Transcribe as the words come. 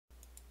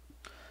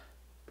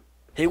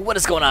Hey, what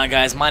is going on,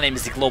 guys? My name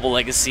is the Global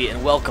Legacy,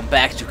 and welcome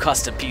back to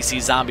Custom PC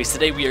Zombies.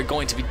 Today we are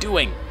going to be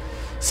doing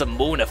some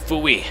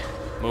Moonafui.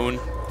 Moon,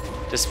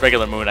 just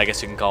regular Moon, I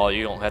guess you can call it.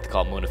 You don't have to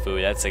call it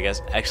Moonafui. That's, I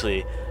guess,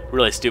 actually a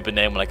really stupid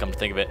name when I come to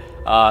think of it.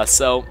 We're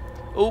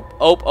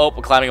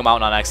climbing a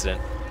mountain on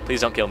accident. Please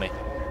don't kill me.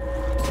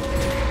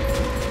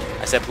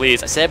 I said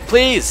please. I said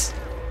please!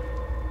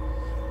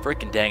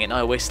 Freaking dang it. No,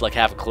 I wasted like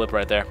half a clip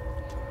right there.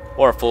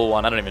 Or a full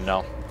one. I don't even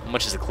know. How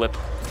much is a clip?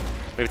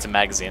 Maybe it's a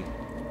magazine.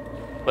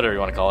 Whatever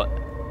you want to call it.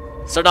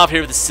 Starting off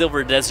here with the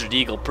Silver Desert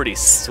Eagle. Pretty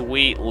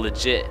sweet,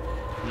 legit.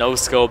 No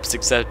scopes,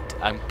 except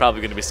I'm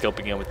probably going to be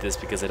scoping in with this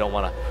because I don't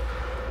want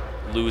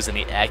to lose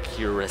any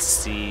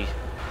accuracy.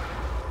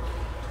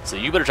 So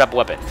you better drop a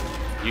weapon.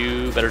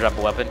 You better drop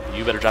a weapon.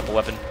 You better drop a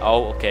weapon.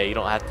 Oh, okay. You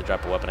don't have to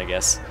drop a weapon, I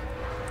guess.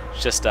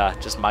 It's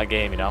just my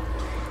game, you know.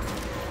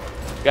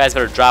 You guys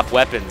better drop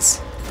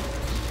weapons.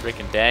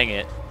 Freaking dang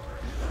it.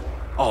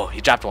 Oh, he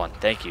dropped one.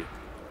 Thank you.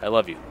 I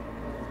love you.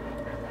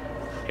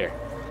 Here.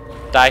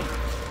 Die.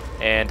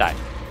 And die.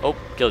 Oh,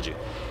 killed you.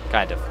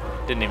 Kind of.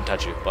 Didn't even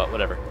touch you, but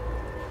whatever.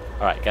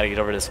 Alright, gotta get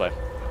over this way.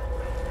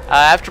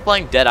 After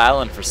playing Dead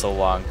Island for so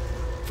long,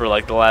 for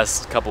like the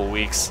last couple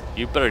weeks,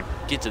 you better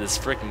get to this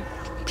freaking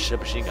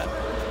machine gun.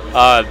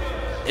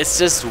 It's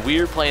just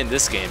weird playing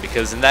this game,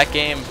 because in that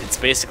game, it's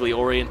basically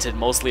oriented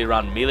mostly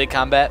around melee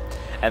combat,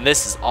 and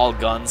this is all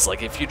guns.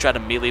 Like, if you try to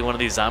melee one of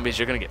these zombies,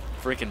 you're gonna get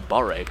freaking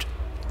butt raped.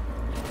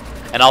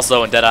 And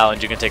also, in Dead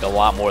Island, you can take a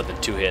lot more than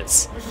 2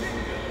 hits,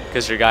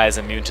 because your guy is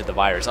immune to the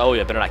virus. Oh,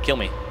 yeah, better not kill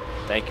me.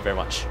 Thank you very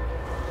much.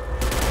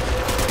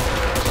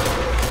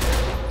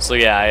 So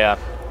yeah,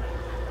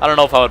 I don't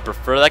know if I would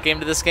prefer that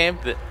game to this game.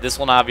 This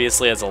one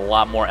obviously has a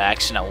lot more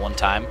action at one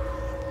time,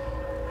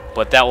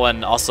 but that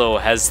one also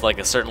has like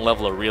a certain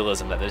level of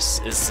realism that this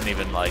isn't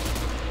even like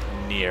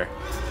near.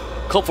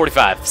 Colt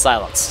 45,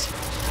 silenced.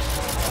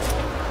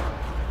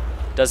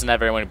 Doesn't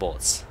have very many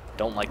bullets.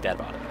 Don't like that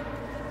about it.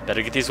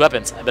 Better get these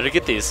weapons. I better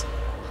get these.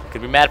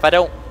 Could be mad if I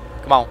don't.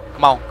 Come on,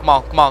 come on, come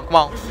on, come on, come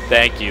on.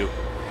 Thank you.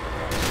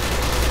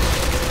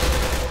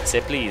 Say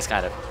please,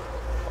 kind of.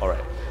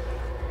 Alright.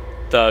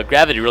 The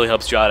gravity really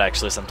helps you out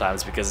actually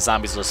sometimes, because the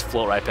zombies will just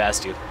float right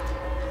past you.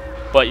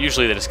 But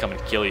usually they just come and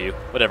kill you.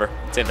 Whatever.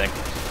 Same thing.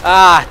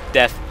 Ah!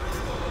 Death.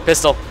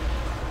 Pistol.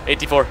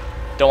 84.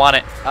 Don't want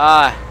it.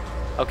 Ah!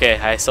 Okay,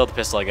 I sold the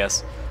pistol, I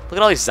guess. Look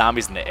at all these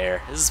zombies in the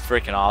air. This is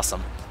freaking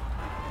awesome.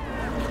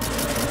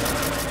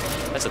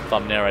 That's a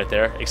thumbnail right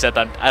there. Except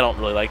I don't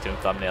really like doing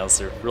thumbnails.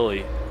 They're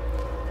really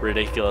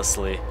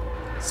ridiculously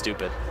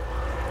stupid.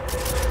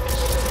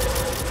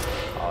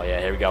 Oh yeah,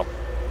 here we go.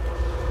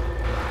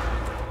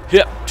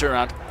 Yep, turn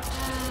around.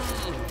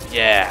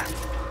 Yeah.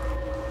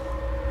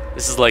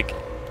 This is like,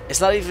 it's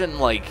not even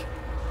like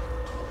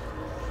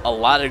a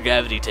lot of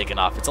gravity taken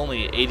off. It's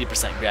only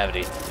 80%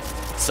 gravity.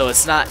 So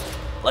it's not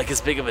like as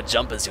big of a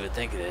jump as you would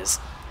think it is.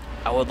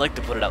 I would like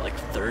to put it at like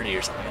 30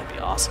 or something. That'd be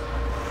awesome.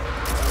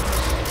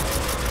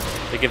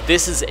 Like if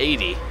this is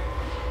 80%,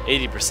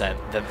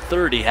 then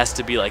 30 has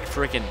to be like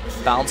freaking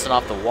bouncing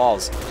off the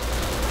walls.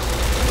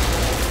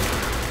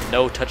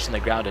 No touching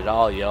the ground at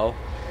all, yo.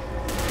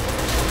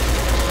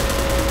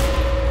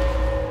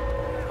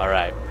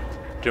 Alright.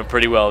 Doing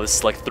pretty well. This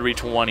is like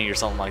 320 or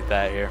something like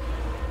that here.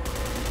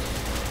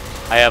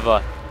 I have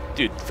a...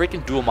 Dude,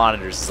 freaking dual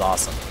monitors is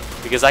awesome.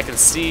 Because I can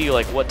see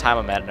like what time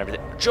I'm at and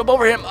everything. Jump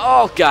over him!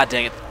 Oh, god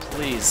dang it.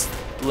 Please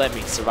let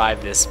me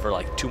survive this for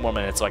like 2 more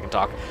minutes so I can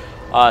talk.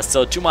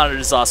 So 2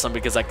 monitors is awesome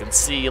because I can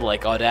see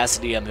like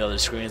Audacity on the other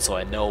screen, so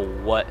I know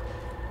what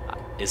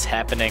is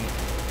happening.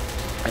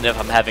 And if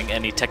I'm having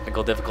any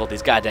technical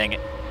difficulties, god dang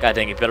it,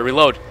 better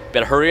reload,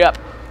 better hurry up,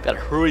 better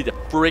hurry the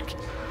frick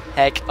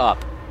heck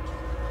up.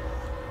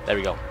 There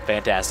we go,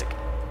 fantastic.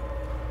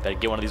 Better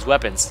get one of these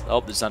weapons.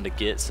 Oh, there's none to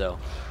get, so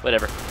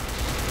whatever.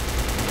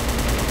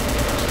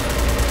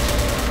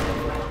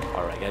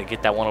 Alright, gotta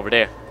get that one over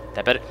there.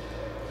 That better.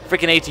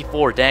 Freaking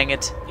AT4, dang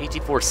it.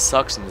 AT4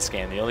 sucks in this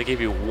game. They only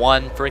give you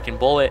 1 freaking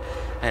bullet,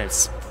 and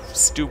it's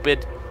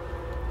stupid.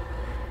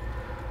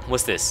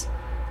 What's this?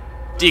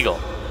 Deagle.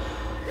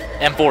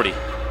 M40.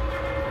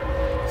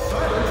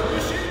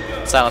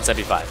 Silence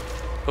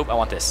MP5. Oop, I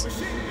want this.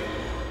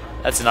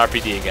 That's an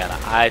RPD again.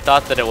 I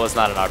thought that it was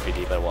not an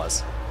RPD, but it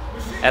was.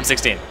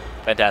 M16.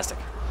 Fantastic.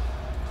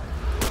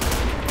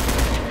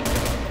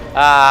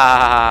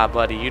 Ah,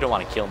 buddy, you don't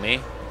want to kill me.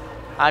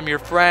 I'm your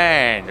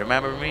friend.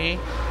 Remember me?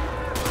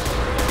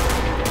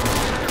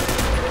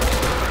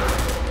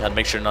 Gotta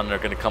make sure none are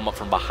gonna come up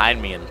from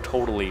behind me and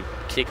totally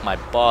kick my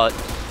butt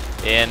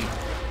in.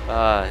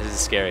 This is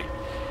scary.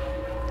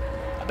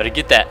 I better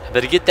get that. I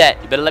better get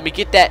that. You better let me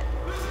get that.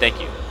 Thank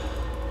you.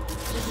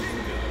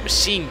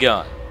 Machine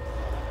gun.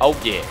 Oh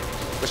yeah.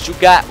 What you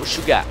got? What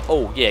you got?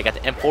 Oh yeah, I got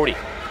the M40.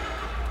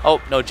 Oh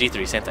no,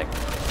 G3, same thing.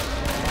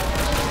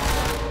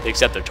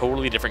 Except they're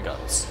totally different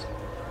guns.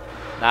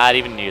 Not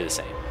even near the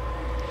same.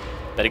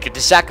 Better get the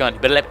shotgun. You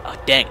better let me. Oh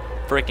dang,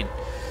 freaking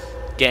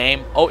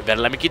game. Oh, you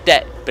better let me get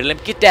that. Better let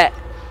me get that.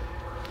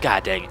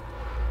 God dang it.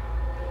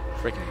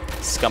 Freaking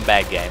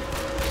scumbag game.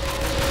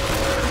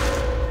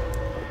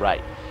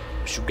 Right.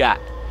 What you got?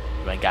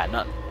 You ain't got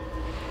nothing.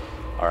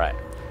 Alright.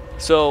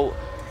 So,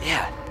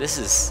 yeah, this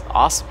is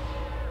awesome.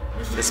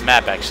 This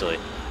map, actually.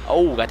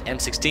 Oh, got the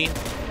M16.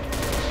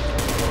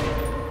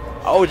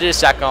 Oh, did a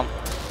shotgun.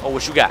 Oh,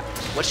 what you got?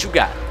 What you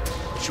got?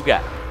 What you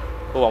got?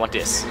 Oh, I want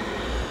this.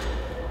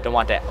 Don't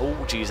want that. Oh,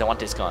 jeez, I want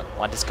this gun. I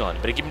want this gun.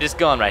 Better give me this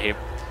gun right here.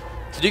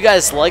 So do you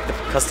guys like the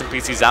custom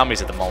PC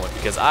zombies at the moment?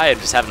 Because I am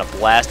just having a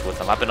blast with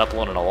them. I've been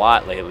uploading a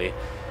lot lately.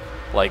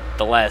 Like,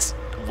 the last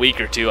week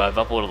or two, I've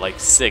uploaded like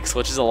 6,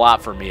 which is a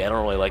lot for me. I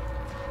don't really like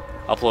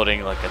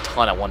uploading like a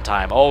ton at one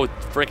time. Oh,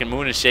 freaking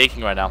moon is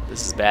shaking right now.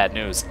 This is bad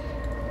news.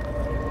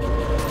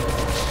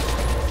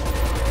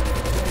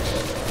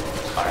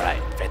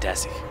 Alright,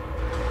 fantastic.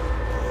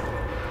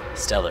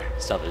 Stellar.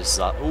 This is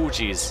oh,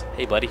 jeez.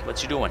 Hey, buddy,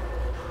 what you doing?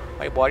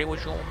 Hey, buddy, what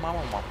you doing?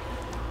 Mama.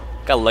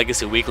 Got a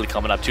Legacy Weekly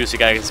coming up, too, so you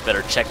guys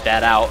better check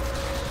that out.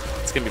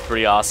 It's going to be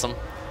pretty awesome.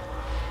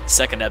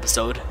 Second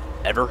episode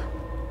ever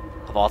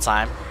of all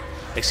time.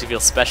 Makes you feel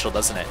special,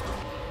 doesn't it?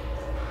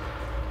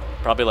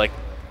 Probably like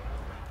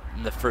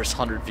the first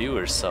 100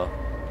 viewers, so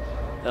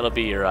that'll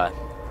be your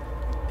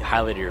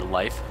highlight of your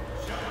life.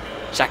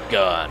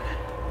 Shotgun.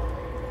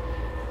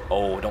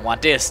 Oh, don't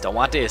want this. Don't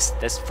want this.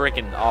 That's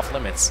freaking off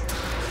limits.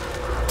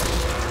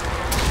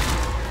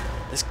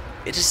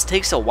 It just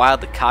takes a while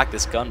to cock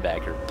this gun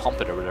back or pump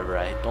it or whatever.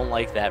 I don't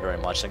like that very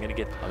much. I'm gonna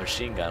get a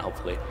machine gun,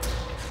 hopefully.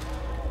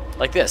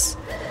 Like this.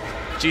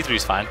 G3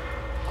 is fine.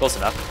 Close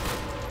enough.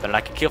 Better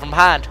not get killed from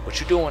behind.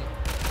 What you doing?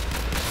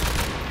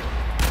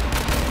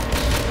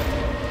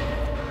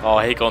 Oh,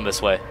 I hate going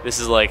this way. This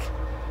is like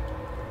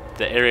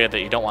the area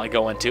that you don't want to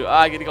go into. Ah,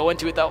 I gotta go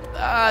into it though.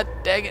 Ah,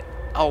 dang it.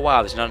 Oh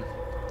wow, there's none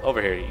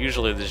over here.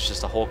 Usually there's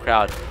just a whole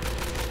crowd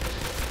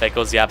that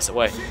goes the opposite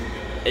way.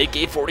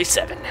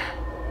 AK-47.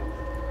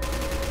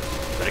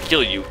 Better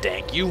kill you,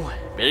 thank you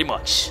very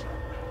much.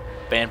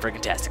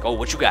 Fan-freaking-tastic. Oh,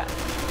 what you got?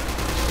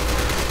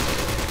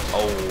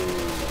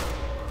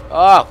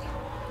 Oh,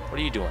 what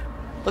are you doing?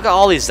 Look at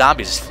all these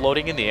zombies just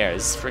floating in the air.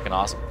 This is freaking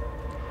awesome.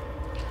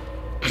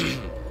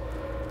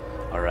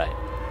 Alright.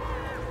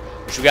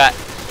 What you got?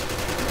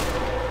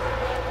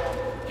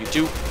 You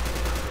too?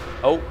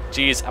 Oh,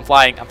 jeez, I'm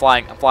flying.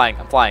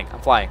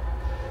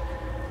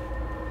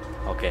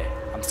 Okay,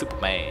 I'm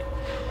Superman.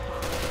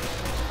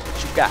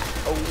 What you got?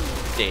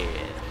 Oh,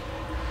 dead.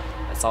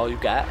 That's all you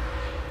got?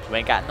 You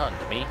ain't got nothing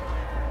to me.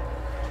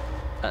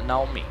 Nothing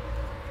on me.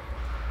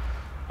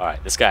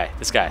 Alright, this guy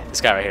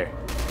right here.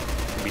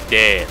 Gonna be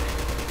dead.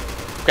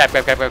 Crap.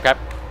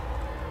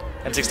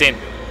 M16.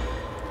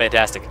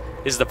 Fantastic.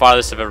 This is the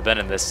farthest I've ever been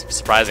in this,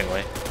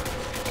 surprisingly.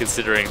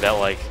 Considering that,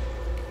 like,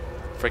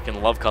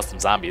 freaking love custom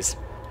zombies.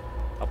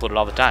 I upload it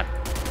all the time.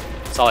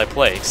 That's all I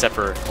play, except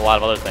for a lot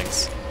of other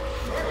things.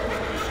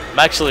 I'm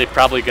actually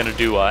probably going to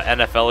do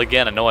NFL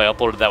again. I know I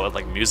uploaded that with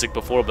like music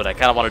before, but I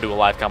kind of want to do a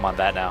live com on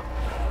that now.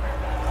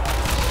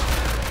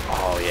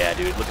 Oh yeah,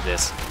 dude, look at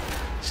this.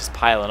 It's just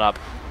piling up.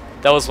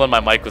 That was when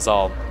my mic was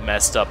all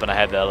messed up and I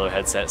had that other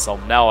headset. So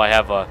now I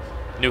have a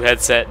new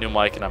headset, new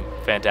mic, and I'm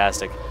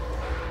fantastic.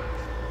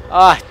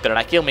 Ah, better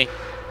not kill me.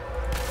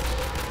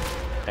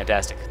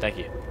 Fantastic, thank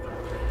you.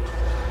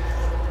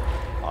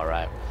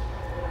 Alright.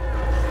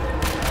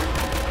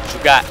 What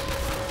you got?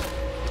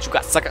 What you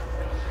got, sucker?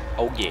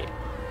 Oh yeah.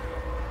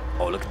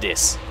 Oh, look at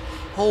this.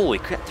 Holy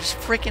crap, there's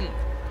freaking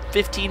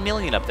 15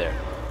 million up there.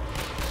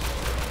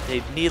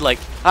 They need like...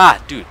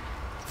 Ah, dude.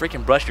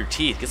 Freaking brush your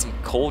teeth. Get some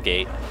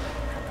Colgate.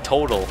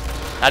 Total.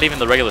 Not even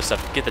the regular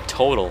stuff. Get the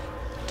total.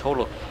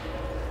 Total.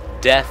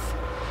 Death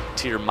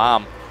to your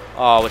mom.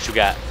 Oh, what you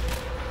got?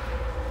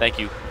 Thank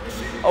you.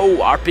 Oh,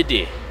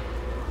 RPD.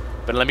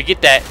 But let me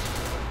get that.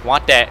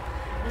 Want that.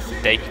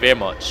 Thank you very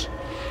much.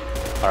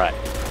 Alright.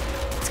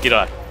 Let's get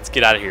on. Let's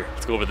get out of here.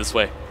 Let's go over this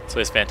way. This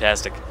way is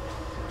fantastic.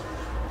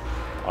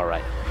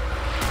 Alright.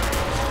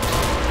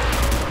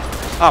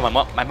 Oh,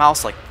 my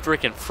mouse like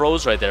freaking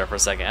froze right there for a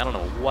second. I don't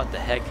know what the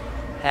heck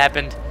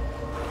happened.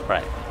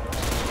 Alright.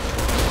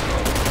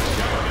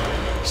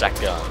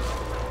 Shotgun.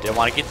 Didn't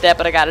want to get that,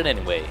 but I got it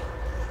anyway.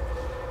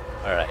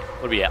 Alright.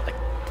 What are we at? Like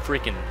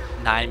freaking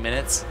 9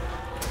 minutes?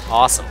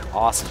 Awesome.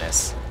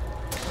 Awesomeness.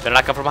 Better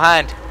not come from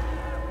behind.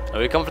 Oh,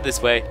 we come from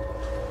this way.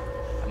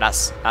 I'm not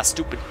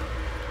stupid.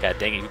 God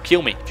dang it. You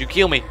kill me. If you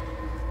kill me,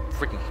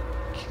 freaking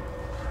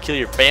kill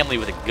your family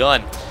with a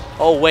gun.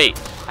 Oh wait,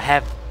 I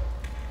have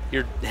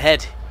your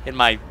head in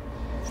my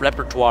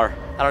repertoire.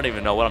 I don't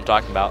even know what I'm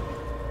talking about.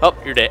 Oh,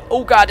 you're dead.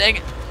 Oh god dang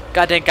it.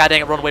 God dang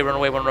it. Run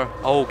away.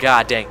 Oh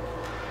god dang.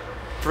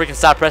 Freaking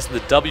stop pressing the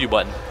W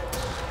button.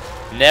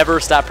 Never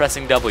stop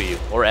pressing W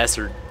or S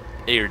or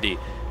A or D.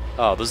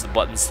 Oh, those are the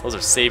buttons. Those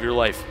are save your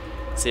life.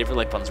 Save your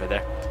life buttons right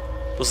there.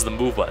 Those are the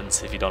move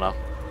buttons if you don't know.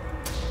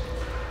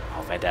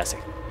 Oh, fantastic.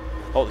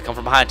 Oh, they come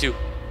from behind too.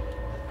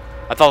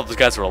 I thought those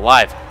guys were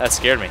alive. That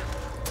scared me.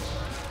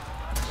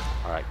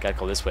 Alright, gotta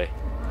go this way.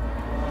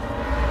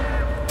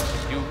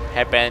 You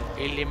have been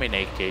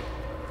eliminated.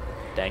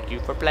 Thank you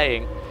for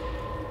playing.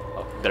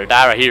 Oh, better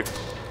die right here.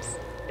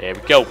 There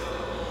we go.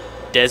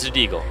 Desert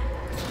Eagle.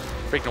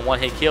 Freaking one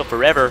hit kill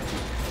forever.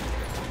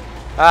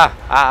 You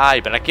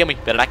better not kill me.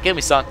 Better not kill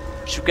me, son.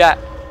 What you got?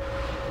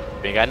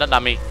 You ain't got nothing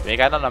on me. You ain't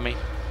got nothing on me.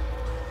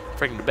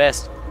 Freaking the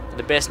best.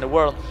 The best in the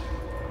world.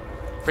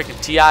 Freaking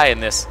TI in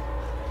this.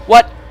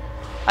 What?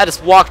 I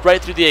just walked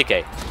right through the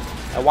AK.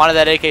 I wanted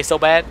that AK so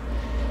bad.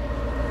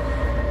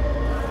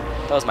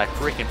 That was my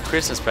freaking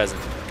Christmas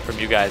present from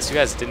you guys. You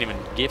guys didn't even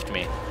gift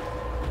me.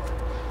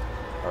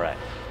 Alright.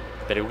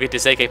 Better go get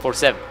this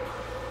AK-47.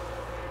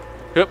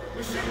 Yep.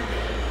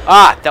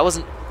 Ah, that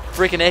wasn't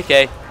freaking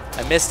AK.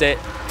 I missed it.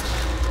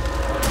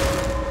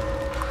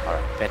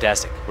 Alright,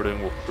 fantastic. We're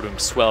doing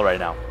swell right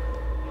now.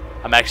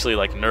 I'm actually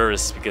like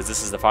nervous because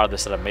this is the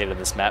farthest that I've made in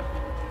this map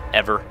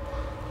ever.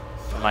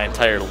 In my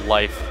entire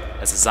life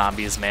as a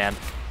zombies man.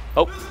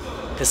 Oh,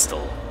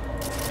 pistol.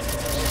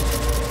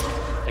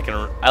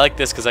 I like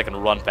this because I can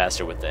run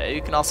faster with it.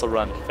 You can also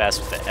run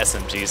fast with the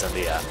SMGs and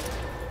the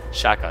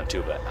shotgun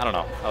too, but I don't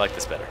know. I like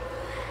this better.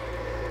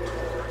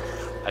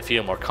 I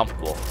feel more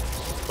comfortable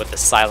with the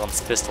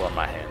silenced pistol in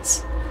my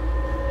hands.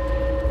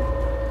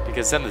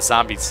 Because then the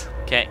zombies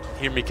can't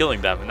hear me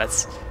killing them, and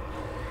that's...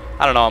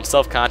 I don't know, I'm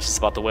self-conscious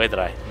about the way that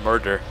I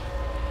murder.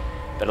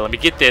 Better let me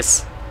get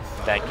this.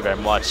 Thank you very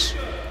much.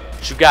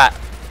 What you got?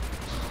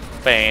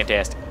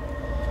 Fantastic.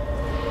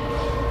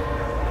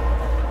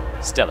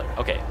 Stellar.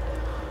 Okay.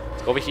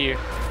 Let's go over here.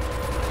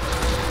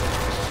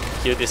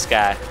 Kill this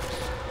guy.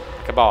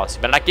 Like a boss.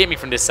 You better not get me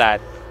from this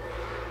side.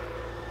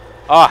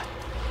 Ah!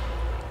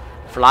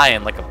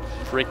 Flying like a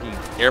freaking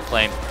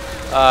airplane.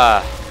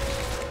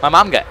 My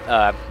mom got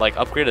like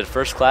upgraded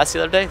first class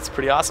the other day. It's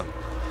pretty awesome.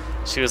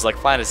 She was like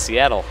flying to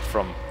Seattle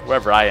from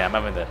wherever I am.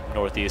 I'm in the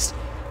Northeast.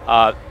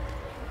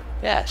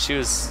 Yeah, she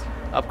was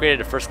upgraded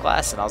to first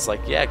class, and I was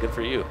like, yeah, good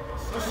for you.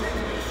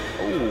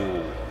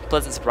 Ooh,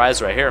 pleasant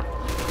surprise right here.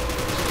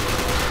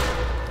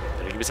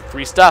 Better give me some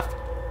free stuff.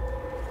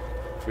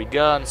 Free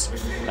guns,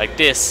 like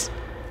this.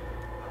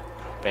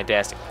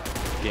 Fantastic.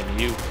 Give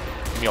me you.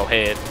 Give me your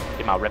head. Give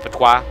me my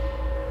repertoire.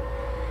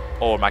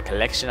 Or my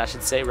collection, I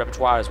should say.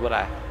 Repertoire is what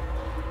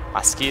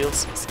my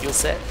skills, my skill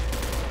set.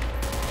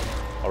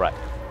 Alright.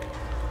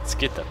 Let's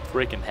get the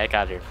freaking heck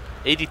out of here.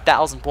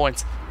 80,000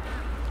 points.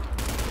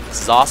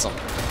 This is awesome.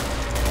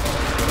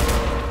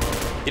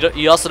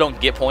 You also don't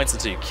get points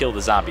until you kill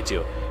the zombie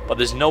too. But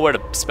there's nowhere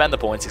to spend the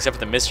points except for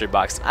the mystery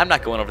box. I'm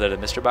not going over there to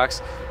the mystery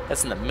box.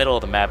 That's in the middle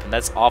of the map, and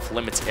that's off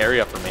limits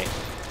area for me.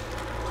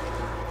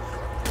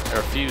 I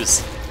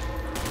refuse.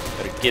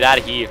 Better get out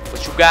of here.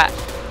 What you got?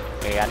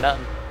 Ain't got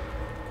nothing.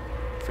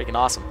 Freaking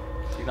awesome.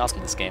 Freaking awesome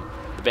in this game.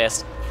 The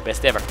best.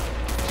 Best ever.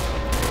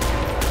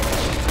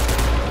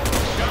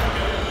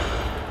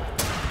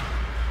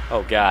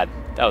 Oh god.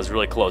 That was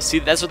really close. See,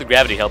 that's where the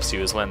gravity helps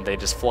you, is when they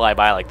just fly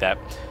by like that.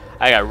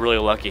 I got really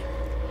lucky.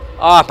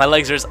 Ah, my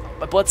legs are...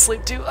 My blood's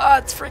asleep too. Ah,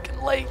 it's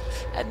freaking late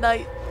at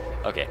night.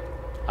 Okay.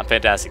 I'm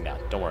fantastic now.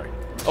 Don't worry.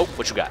 Oh,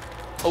 what you got?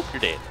 Oh, you're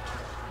dead.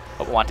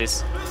 Oh, I want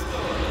this.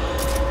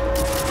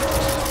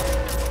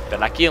 Better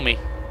not kill me.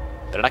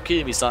 Better not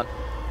kill me, son.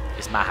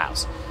 It's my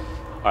house.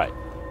 Alright.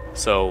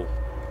 So,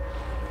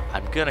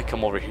 I'm gonna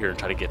come over here and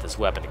try to get this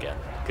weapon again.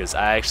 Because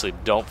I actually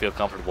don't feel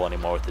comfortable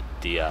anymore with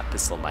the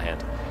pistol in my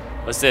hand.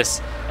 What's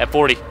this? At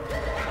 40.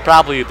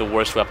 Probably the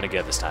worst weapon to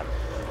get this time.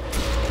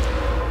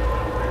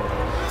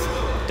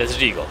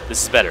 Desert Eagle.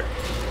 This is better.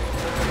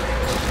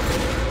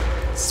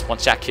 This is one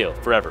shot kill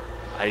forever.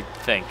 I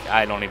think.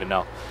 I don't even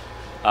know.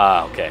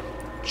 Okay.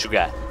 What you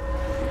got?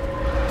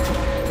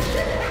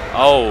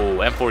 Oh,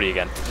 M40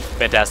 again.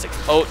 Fantastic.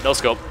 Oh, no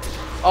scope.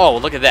 Oh,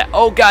 look at that.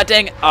 Oh, god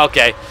dang it.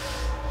 Okay.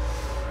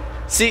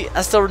 See,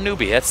 I'm still a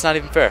newbie. That's not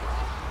even fair.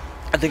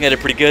 I think I did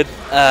pretty good.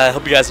 I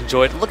hope you guys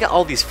enjoyed. Look at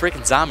all these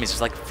freaking zombies.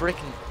 There's like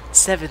freaking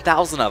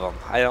 7,000 of them.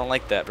 I don't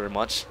like that very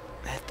much.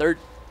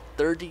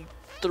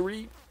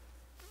 33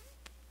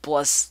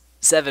 plus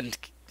 7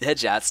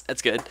 headshots.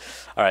 That's good.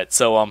 Alright,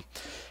 so hope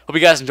you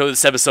guys enjoyed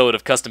this episode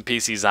of Custom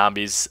PC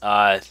Zombies.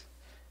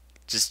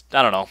 Just,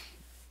 I don't know.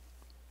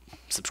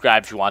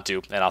 Subscribe if you want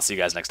to, and I'll see you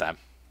guys next time.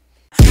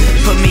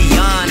 Put me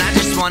on, I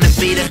just wanna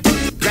be the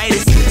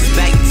greatest.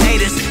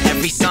 Spectators,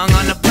 every song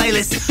on the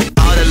playlist.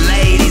 All the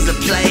ladies that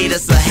played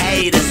us or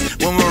hate us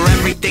when we're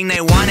everything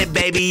they wanted,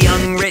 baby,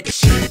 young,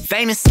 rich,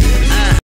 famous.